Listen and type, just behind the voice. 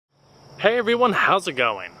Hey everyone, how's it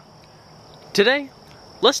going? Today,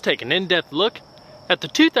 let's take an in-depth look at the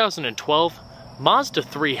 2012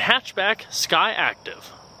 Mazda3 Hatchback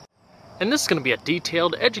Skyactiv. And this is going to be a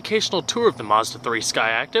detailed educational tour of the Mazda3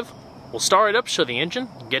 Skyactiv. We'll start it up, show the engine,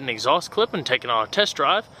 get an exhaust clip and take it on a test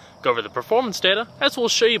drive, go over the performance data, as well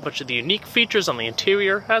as show you a bunch of the unique features on the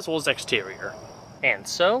interior as well as exterior. And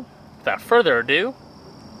so, without further ado,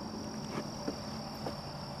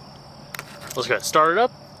 let's go ahead and start it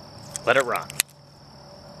up. Let it run.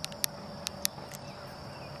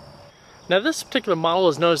 Now this particular model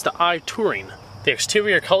is known as the I-Touring. The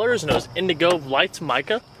exterior color is known as Indigo Lights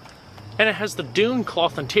Mica, and it has the Dune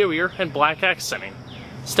cloth interior and black accenting.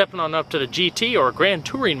 Stepping on up to the GT or Grand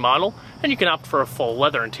Touring model, and you can opt for a full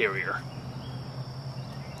leather interior.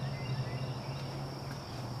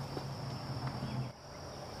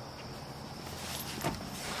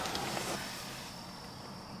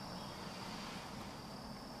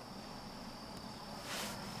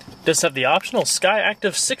 Does have the optional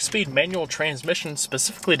Skyactiv 6-speed manual transmission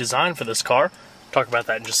specifically designed for this car. Talk about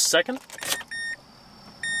that in just a second.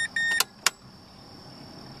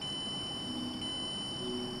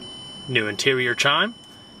 New interior chime,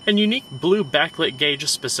 and unique blue backlit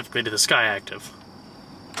gauges specifically to the Skyactiv.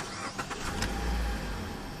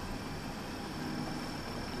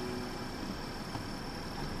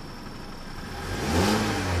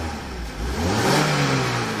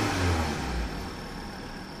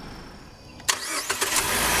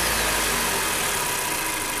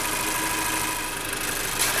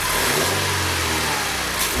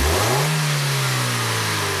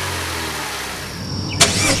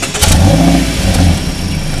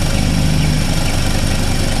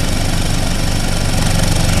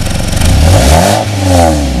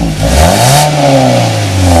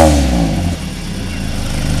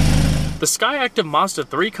 The Skyactiv Mazda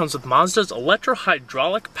 3 comes with Mazda's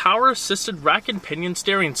electro-hydraulic power-assisted rack and pinion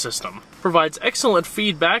steering system. Provides excellent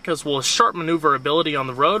feedback as well as sharp maneuverability on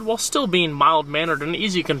the road while still being mild-mannered and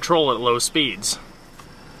easy control at low speeds.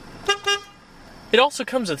 It also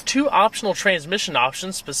comes with two optional transmission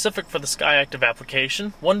options specific for the Skyactiv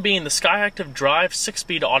application, one being the Skyactiv Drive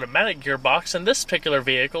 6-speed automatic gearbox and this particular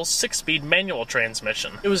vehicle's 6-speed manual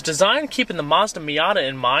transmission. It was designed keeping the Mazda Miata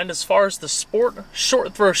in mind as far as the sport,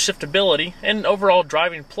 short throw shiftability, and overall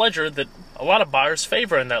driving pleasure that a lot of buyers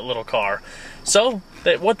favor in that little car. So,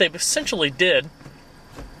 what they essentially did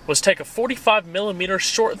was take a 45mm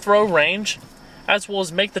short throw range, as well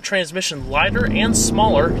as make the transmission lighter and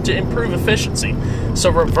smaller to improve efficiency. So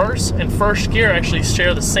reverse and first gear actually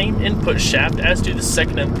share the same input shaft as do the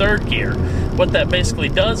second and third gear. What that basically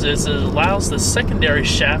does is it allows the secondary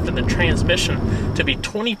shaft of the transmission to be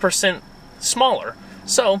 20% smaller.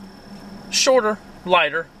 So, shorter,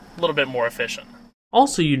 lighter, a little bit more efficient.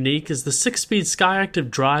 Also unique is the 6-speed Skyactiv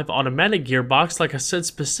Drive automatic gearbox, like I said,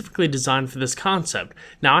 specifically designed for this concept.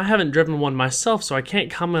 Now I haven't driven one myself, so I can't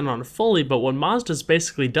comment on it fully, but what Mazda's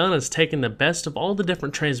basically done is taken the best of all the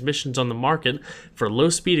different transmissions on the market for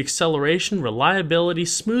low-speed acceleration, reliability,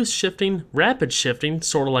 smooth shifting, rapid shifting,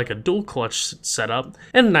 sort of like a dual clutch setup,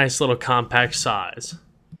 and a nice little compact size.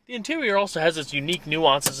 The interior also has its unique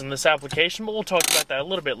nuances in this application, but we'll talk about that a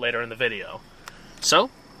little bit later in the video. So,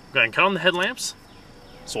 go ahead and cut on the headlamps,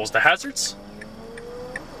 as well as the hazards,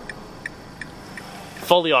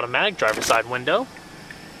 fully automatic driver's side window,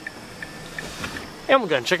 and we're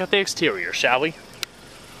going to check out the exterior, shall we?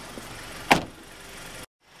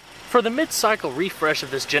 For the mid-cycle refresh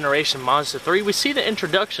of this generation Mazda 3, we see the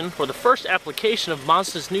introduction or the first application of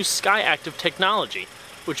Mazda's new Skyactiv technology,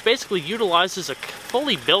 which basically utilizes a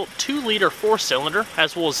fully built 2-liter 4-cylinder,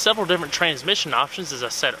 as well as several different transmission options, as I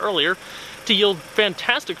said earlier, to yield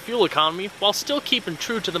fantastic fuel economy while still keeping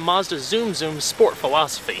true to the Mazda Zoom Zoom sport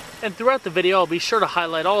philosophy. And throughout the video I'll be sure to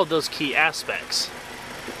highlight all of those key aspects.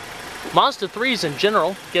 Mazda 3s in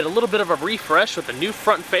general get a little bit of a refresh with the new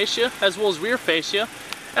front fascia as well as rear fascia,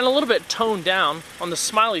 and a little bit toned down on the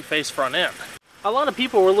smiley face front end. A lot of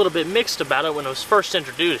people were a little bit mixed about it when it was first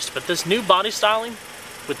introduced, but this new body styling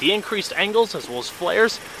with the increased angles as well as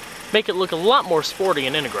flares make it look a lot more sporty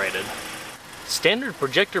and integrated. Standard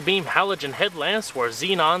projector beam halogen headlamps where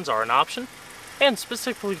xenons are an option, and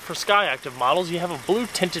specifically for Skyactiv models you have a blue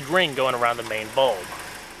tinted ring going around the main bulb.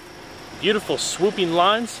 Beautiful swooping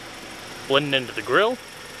lines blending into the grille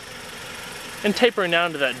and tapering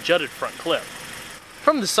down to that jutted front clip.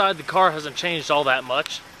 From the side the car hasn't changed all that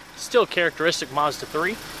much, still characteristic Mazda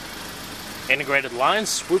 3. Integrated lines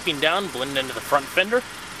swooping down blending into the front fender,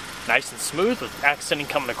 nice and smooth with accenting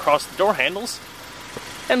coming across the door handles,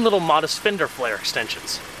 and little modest fender flare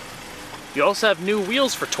extensions. You also have new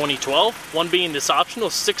wheels for 2012, one being this optional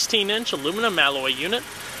 16-inch aluminum alloy unit,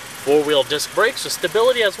 Four-wheel disc brakes with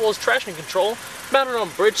stability as well as traction control, mounted on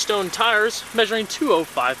Bridgestone tires measuring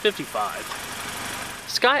 205/55.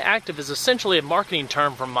 Skyactiv is essentially a marketing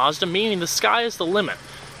term from Mazda, meaning the sky is the limit.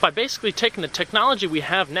 By basically taking the technology we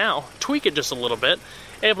have now, tweak it just a little bit,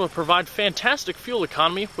 able to provide fantastic fuel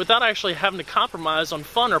economy without actually having to compromise on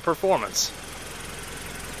fun or performance.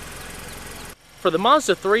 For the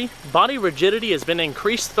Mazda 3, body rigidity has been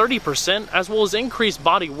increased 30% as well as increased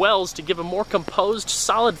body wells to give a more composed,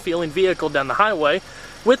 solid feeling vehicle down the highway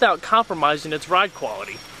without compromising its ride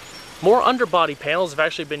quality. More underbody panels have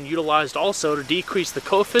actually been utilized also to decrease the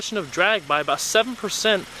coefficient of drag by about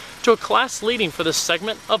 7% to a class leading for this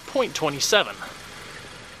segment of 0.27.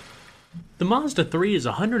 The Mazda 3 is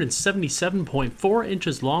 177.4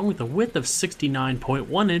 inches long with a width of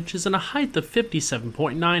 69.1 inches and a height of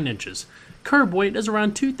 57.9 inches. Curb weight is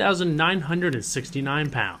around 2,969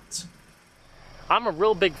 pounds. I'm a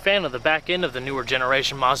real big fan of the back end of the newer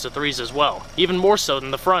generation Mazda 3s as well, even more so than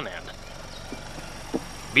the front end.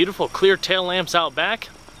 Beautiful clear tail lamps out back,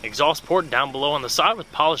 exhaust port down below on the side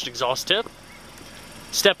with polished exhaust tip,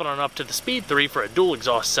 stepping on up to the Speed 3 for a dual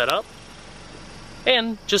exhaust setup,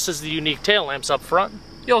 and just as the unique tail lamps up front,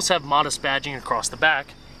 you also have modest badging across the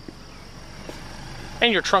back,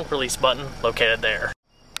 and your trunk release button located there.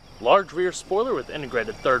 Large rear spoiler with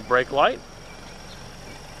integrated third brake light,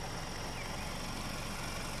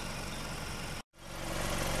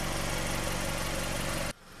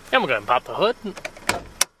 and we're going to pop the hood.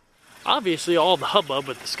 Obviously, all the hubbub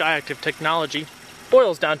with the Skyactiv technology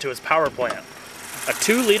boils down to its power plant. A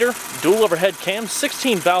 2-liter dual overhead cam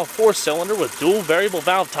 16-valve 4-cylinder with dual variable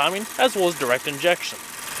valve timing as well as direct injection.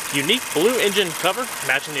 Unique blue engine cover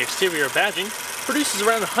matching the exterior badging produces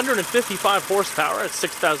around 155 horsepower at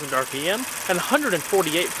 6,000 RPM and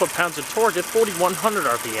 148 foot-pounds of torque at 4,100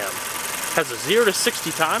 RPM. Has a 0 to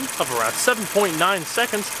 60 time of around 7.9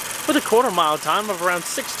 seconds with a quarter-mile time of around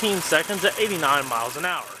 16 seconds at 89 miles an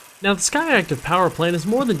hour. Now, the Skyactiv power plant is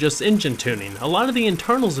more than just engine tuning. A lot of the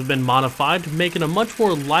internals have been modified to make it a much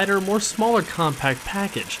more lighter, more smaller compact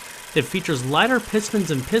package. It features lighter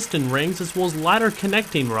pistons and piston rings as well as lighter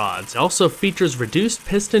connecting rods. It also features reduced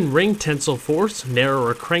piston ring tensile force,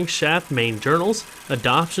 narrower crankshaft main journals,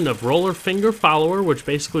 adoption of roller finger follower, which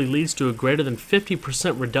basically leads to a greater than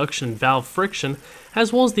 50% reduction in valve friction,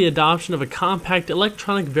 as well as the adoption of a compact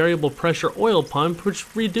electronic variable pressure oil pump, which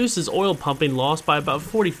reduces oil pumping loss by about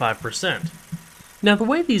 45%. Now, the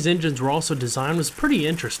way these engines were also designed was pretty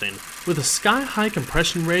interesting. With a sky-high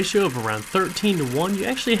compression ratio of around 13:1, you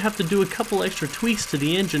actually have to do a couple extra tweaks to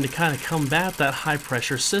the engine to kind of combat that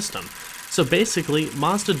high-pressure system. So basically,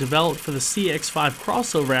 Mazda developed for the CX-5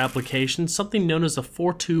 crossover application something known as a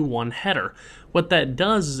 4-2-1 header. What that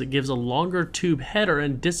does is it gives a longer tube header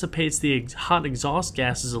and dissipates the hot exhaust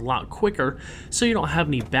gases a lot quicker, so you don't have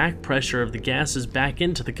any back pressure of the gases back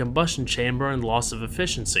into the combustion chamber and loss of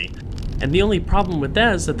efficiency. And the only problem with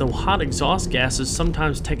that is that the hot exhaust gases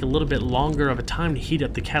sometimes take a little bit longer of a time to heat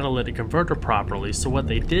up the catalytic converter properly. So what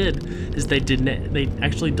they did is they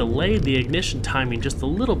actually delayed the ignition timing just a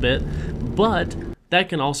little bit, but that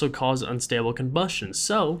can also cause unstable combustion.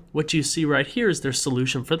 So what you see right here is their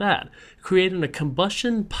solution for that, creating a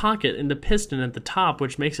combustion pocket in the piston at the top,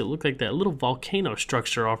 which makes it look like that little volcano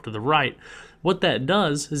structure off to the right. What that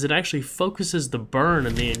does is it actually focuses the burn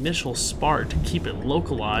and the initial spark to keep it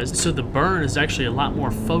localized, so the burn is actually a lot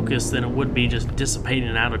more focused than it would be just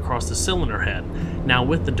dissipating out across the cylinder head. Now,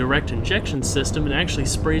 with the direct injection system, it actually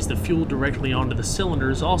sprays the fuel directly onto the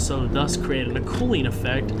cylinders, also thus creating a cooling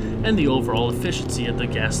effect and the overall efficiency of the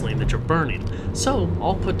gasoline that you're burning. So,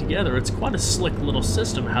 all put together, it's quite a slick little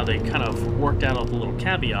system how they kind of worked out all the little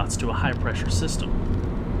caveats to a high pressure system.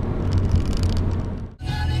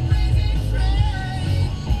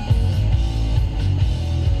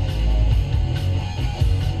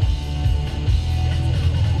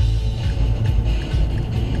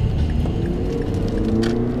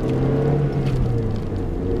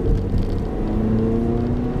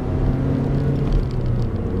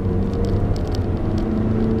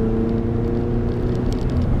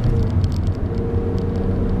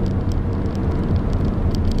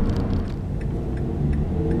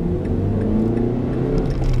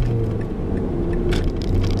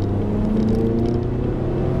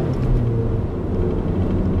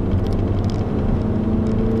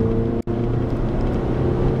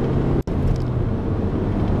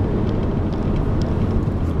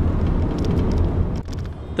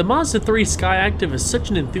 The Mazda3 Skyactiv is such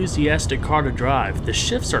an enthusiastic car to drive. The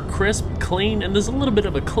shifts are crisp, clean, and there's a little bit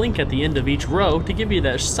of a clink at the end of each row to give you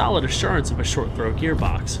that solid assurance of a short throw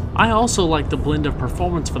gearbox. I also like the blend of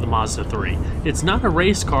performance for the Mazda3. It's not a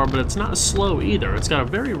race car, but it's not slow either. It's got a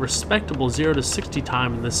very respectable 0 to 60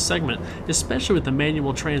 time in this segment, especially with the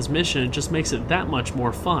manual transmission. It just makes it that much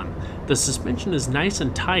more fun. The suspension is nice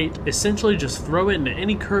and tight. Essentially just throw it into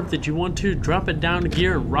any curve that you want to, drop it down a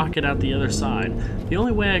gear, and rock it out the other side. The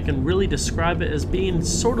only way I can really describe it as being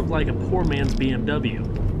sort of like a poor man's BMW.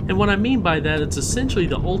 And what I mean by that, it's essentially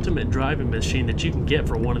the ultimate driving machine that you can get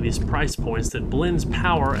for one of these price points that blends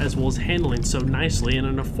power as well as handling so nicely in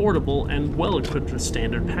an affordable and well-equipped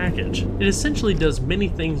standard package. It essentially does many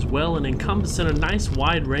things well and encompasses a nice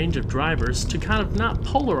wide range of drivers to kind of not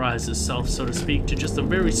polarize itself, so to speak, to just a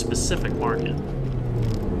very specific market.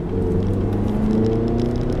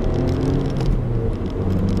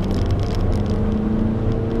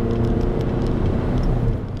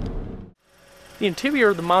 The interior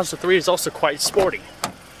of the Mazda3 is also quite sporty.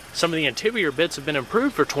 Some of the interior bits have been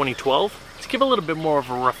improved for 2012 to give a little bit more of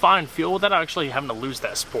a refined feel without actually having to lose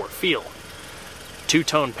that sport feel.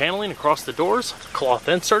 Two-tone paneling across the doors, cloth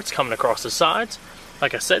inserts coming across the sides.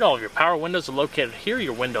 Like I said, all of your power windows are located here,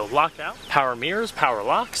 your window lockout, power mirrors, power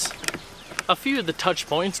locks. A few of the touch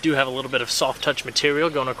points do have a little bit of soft touch material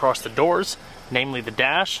going across the doors, namely the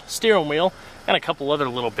dash, steering wheel, and a couple other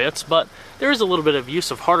little bits, but there is a little bit of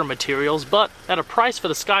use of harder materials, but at a price for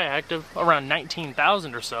the Skyactiv, around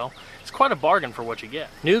 $19,000 or so, it's quite a bargain for what you get.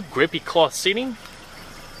 New grippy cloth seating,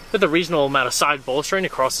 with a reasonable amount of side bolstering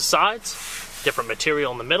across the sides, different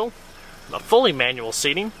material in the middle, a fully manual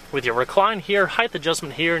seating, with your recline here, height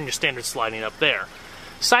adjustment here, and your standard sliding up there.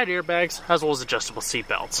 Side airbags, as well as adjustable seat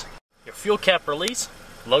belts. Your fuel cap release,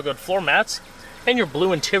 logoed floor mats, and your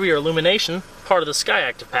blue interior illumination, part of the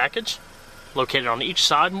Skyactiv package. Located on each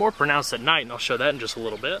side, more pronounced at night, and I'll show that in just a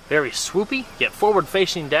little bit. Very swoopy, yet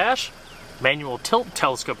forward-facing dash, manual tilt,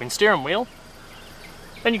 telescoping steering wheel,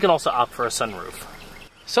 and you can also opt for a sunroof.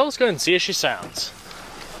 So let's go ahead and see how she sounds.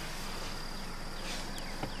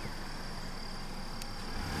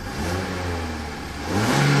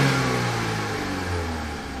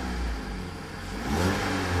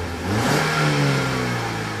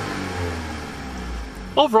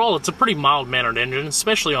 Overall, it's a pretty mild-mannered engine,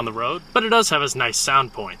 especially on the road, but it does have its nice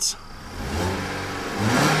sound points.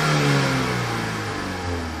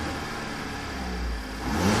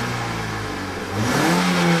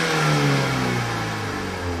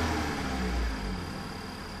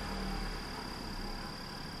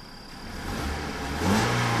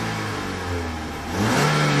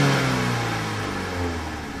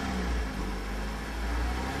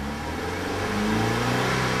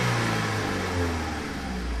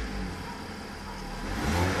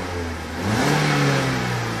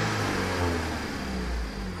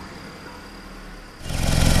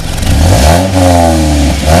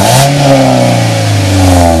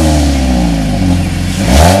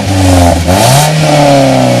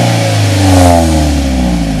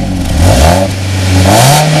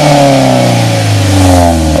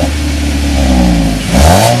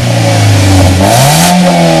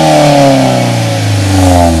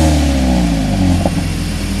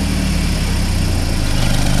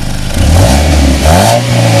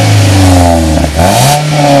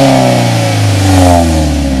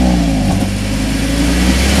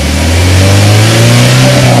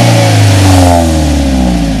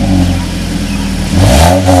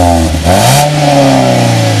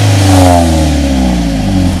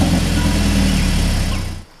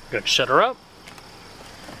 Good, shut her up.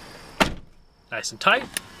 Nice and tight.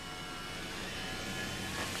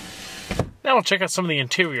 Now we'll check out some of the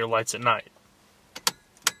interior lights at night.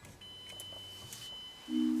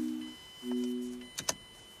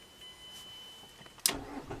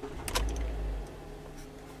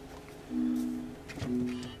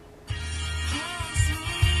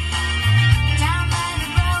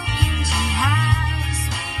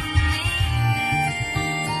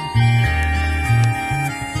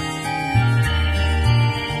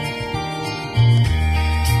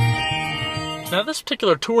 Now this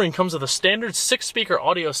particular touring comes with a standard 6-speaker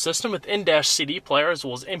audio system with in-dash CD player as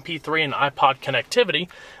well as MP3 and iPod connectivity,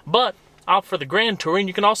 but opt for the Grand Touring,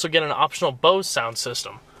 you can also get an optional Bose sound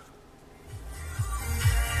system.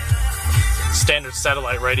 Standard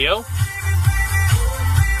satellite radio.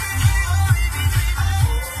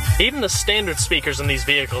 Even the standard speakers in these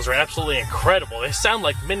vehicles are absolutely incredible. They sound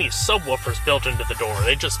like mini subwoofers built into the door.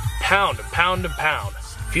 They just pound and pound and pound.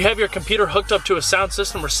 If you have your computer hooked up to a sound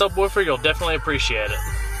system or subwoofer, you'll definitely appreciate it.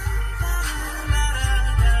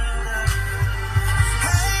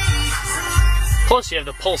 Plus you have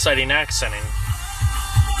the pulsating accenting.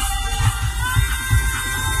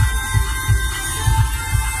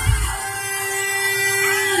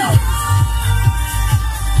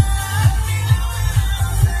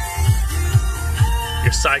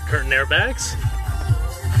 Your side curtain airbags.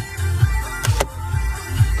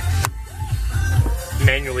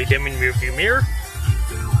 Manually dimming rear view mirror.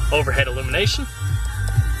 Overhead illumination.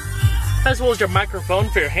 As well as your microphone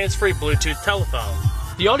for your hands-free Bluetooth telephone.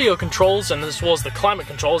 The audio controls and as well as the climate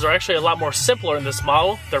controls are actually a lot more simpler in this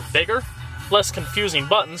model. They're bigger, less confusing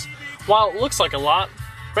buttons. While it looks like a lot,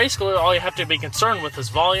 basically all you have to be concerned with is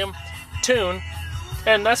volume, tune,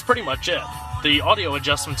 and that's pretty much it. The audio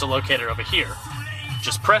adjustments are located over here.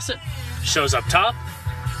 Just press it, shows up top.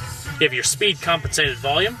 You have your speed compensated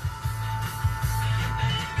volume,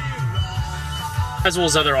 as well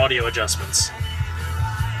as other audio adjustments.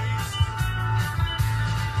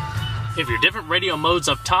 You have your different radio modes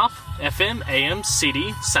up top: FM, AM,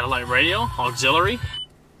 CD, satellite radio, auxiliary.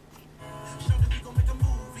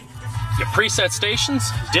 Your preset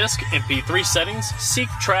stations, disc, MP3 settings, seek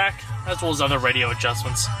track, as well as other radio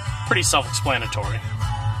adjustments. Pretty self-explanatory.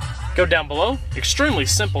 Go down below, extremely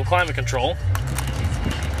simple climate control.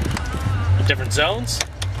 Different zones,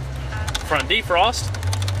 front defrost,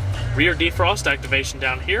 rear defrost activation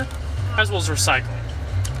down here, as well as recycling.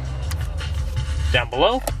 Down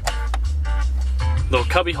below, little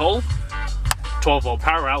cubby hole, 12-volt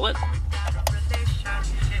power outlet,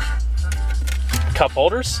 cup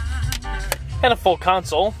holders, and a full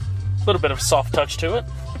console. A little bit of soft touch to it.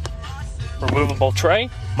 Removable tray,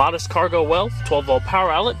 modest cargo well, 12-volt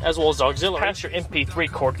power outlet, as well as auxiliary. Pass your MP3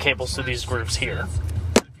 cord cables to these grooves here.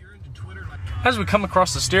 As we come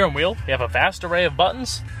across the steering wheel, you have a vast array of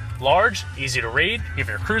buttons, large, easy to read. You have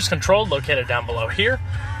your cruise control located down below here.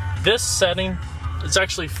 This setting is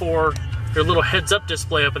actually for your little heads-up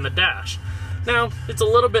display up in the dash. Now, it's a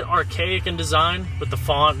little bit archaic in design with the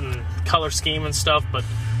font and color scheme and stuff, but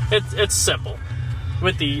it's simple.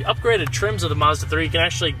 With the upgraded trims of the Mazda 3, you can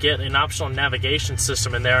actually get an optional navigation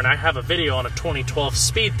system in there, and I have a video on a 2012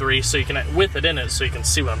 Speed 3 so you can, with it in it, so you can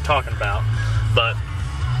see what I'm talking about. But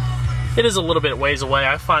it is a little bit ways away.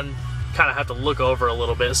 I find kind of have to look over a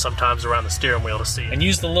little bit sometimes around the steering wheel to see. And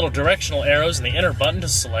use the little directional arrows in the enter button to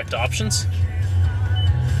select options.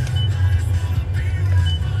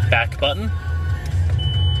 Back button.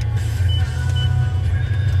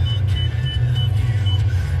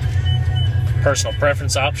 Personal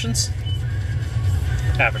preference options.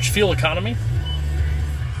 Average fuel economy.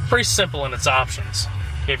 Pretty simple in its options.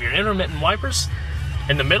 You have your intermittent wipers.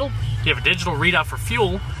 In the middle, you have a digital readout for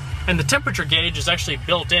fuel, and the temperature gauge is actually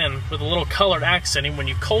built in with a little colored accenting. When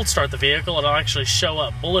you cold start the vehicle, it'll actually show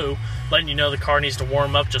up blue, letting you know the car needs to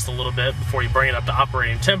warm up just a little bit before you bring it up to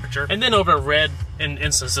operating temperature, and then over red in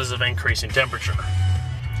instances of increasing temperature.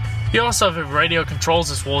 You also have radio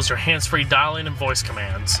controls as well as your hands-free dialing and voice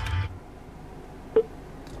commands.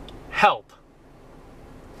 Help.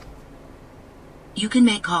 You can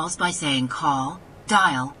make calls by saying call,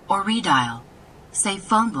 dial, or redial. Say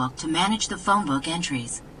phone book to manage the phone book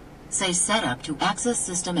entries. Say setup to access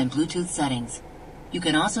system and Bluetooth settings. You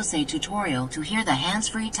can also say tutorial to hear the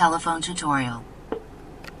hands-free telephone tutorial.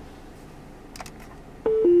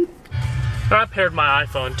 I paired my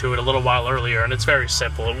iPhone to it a little while earlier, and it's very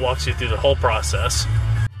simple. It walks you through the whole process.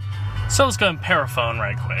 So let's go and pair a phone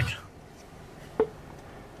right quick.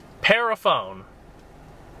 Pair a phone.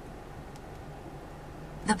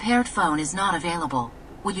 The paired phone is not available.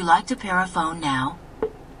 Would you like to pair a phone now?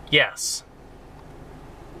 Yes.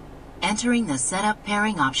 Entering the Setup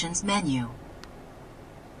Pairing Options menu.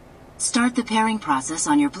 Start the pairing process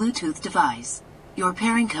on your Bluetooth device. Your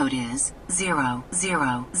pairing code is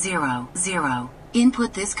 0000.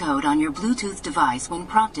 Input this code on your Bluetooth device when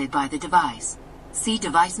prompted by the device. See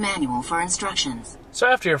device manual for instructions. So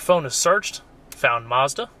after your phone is searched, found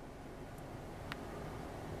Mazda,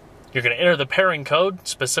 you're going to enter the pairing code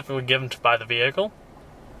specifically given by the vehicle.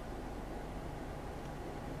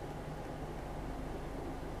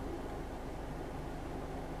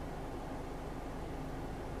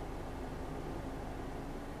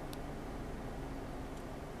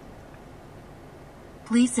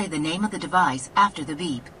 Please say the name of the device after the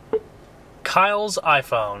beep. Kyle's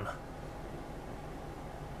iPhone.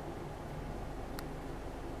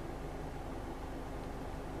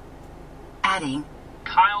 Adding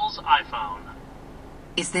Kyle's iPhone.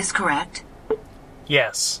 Is this correct?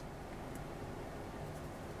 Yes.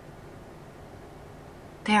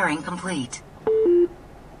 Pairing complete.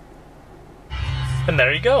 And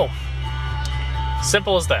there you go.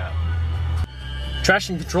 Simple as that.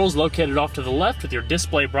 Traction controls located off to the left with your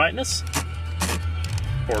display brightness.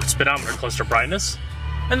 or speedometer cluster brightness,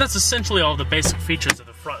 and that's essentially all the basic features of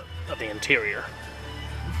the front of the interior.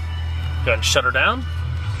 Go ahead and shut her down.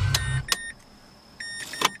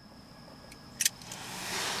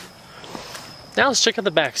 Now let's check out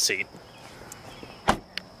the back seat.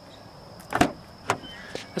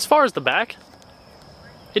 As far as the back,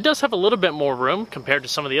 it does have a little bit more room compared to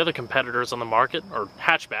some of the other competitors on the market, or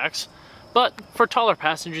hatchbacks, but for taller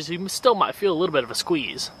passengers you still might feel a little bit of a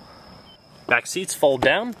squeeze. Back seats fold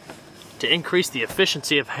down to increase the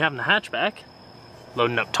efficiency of having a hatchback,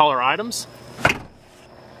 loading up taller items.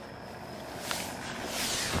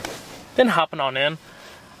 Then hopping on in,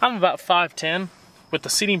 I'm about 5'10", with the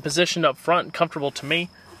seating positioned up front comfortable to me.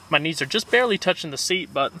 My knees are just barely touching the seat,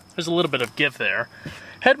 but there's a little bit of give there.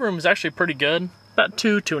 Headroom is actually pretty good, about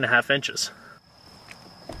 2.5 inches.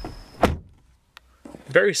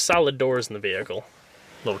 Very solid doors in the vehicle.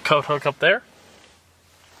 Little coat hook up there.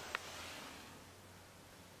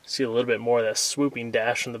 See a little bit more of that swooping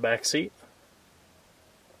dash in the back seat.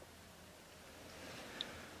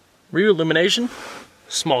 Rear illumination,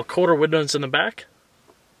 small quarter windows in the back.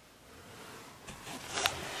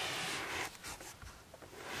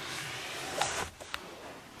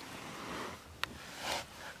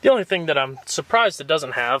 The only thing that I'm surprised it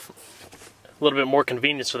doesn't have, a little bit more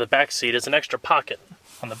convenience for the back seat, is an extra pocket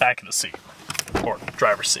on the back of the seat, or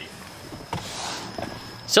driver's seat.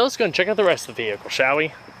 So let's go and check out the rest of the vehicle, shall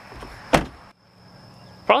we?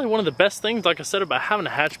 Probably one of the best things, like I said, about having a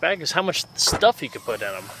hatchback is how much stuff you can put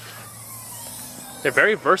in them. They're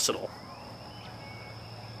very versatile.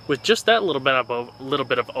 With just that little bit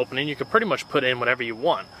of opening, you can pretty much put in whatever you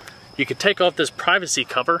want. You could take off this privacy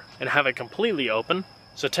cover and have it completely open.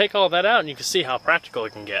 So take all that out and you can see how practical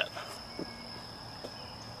it can get.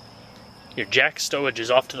 Your jack stowage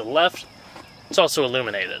is off to the left. It's also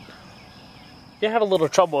illuminated. If you have a little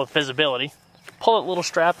trouble with visibility, pull that little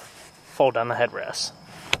strap, fold down the headrest.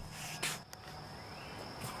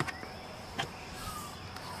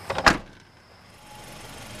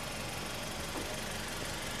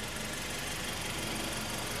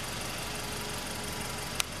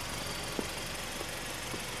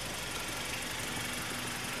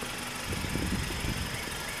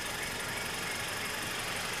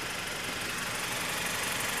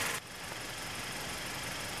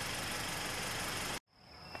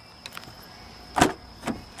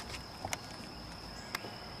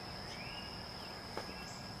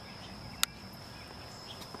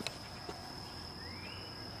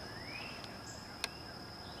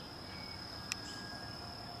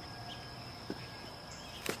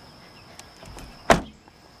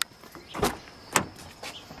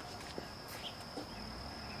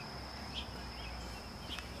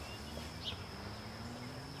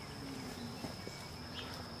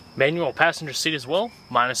 Manual passenger seat as well,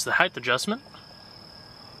 minus the height adjustment.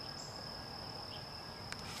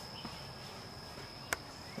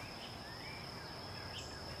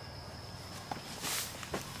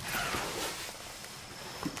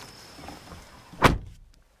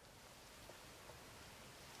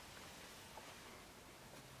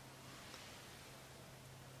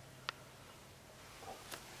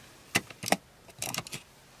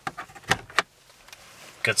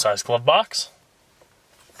 Good sized glove box.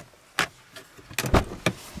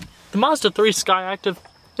 The Mazda3 Skyactiv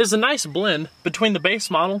is a nice blend between the base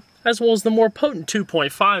model as well as the more potent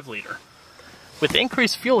 2.5 liter. With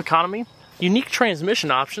increased fuel economy, unique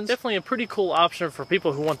transmission options, definitely a pretty cool option for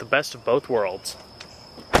people who want the best of both worlds.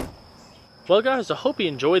 Well guys, I hope you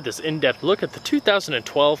enjoyed this in-depth look at the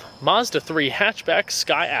 2012 Mazda3 Hatchback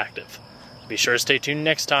Skyactiv. Be sure to stay tuned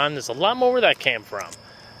next time, there's a lot more where that came from.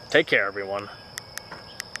 Take care everyone.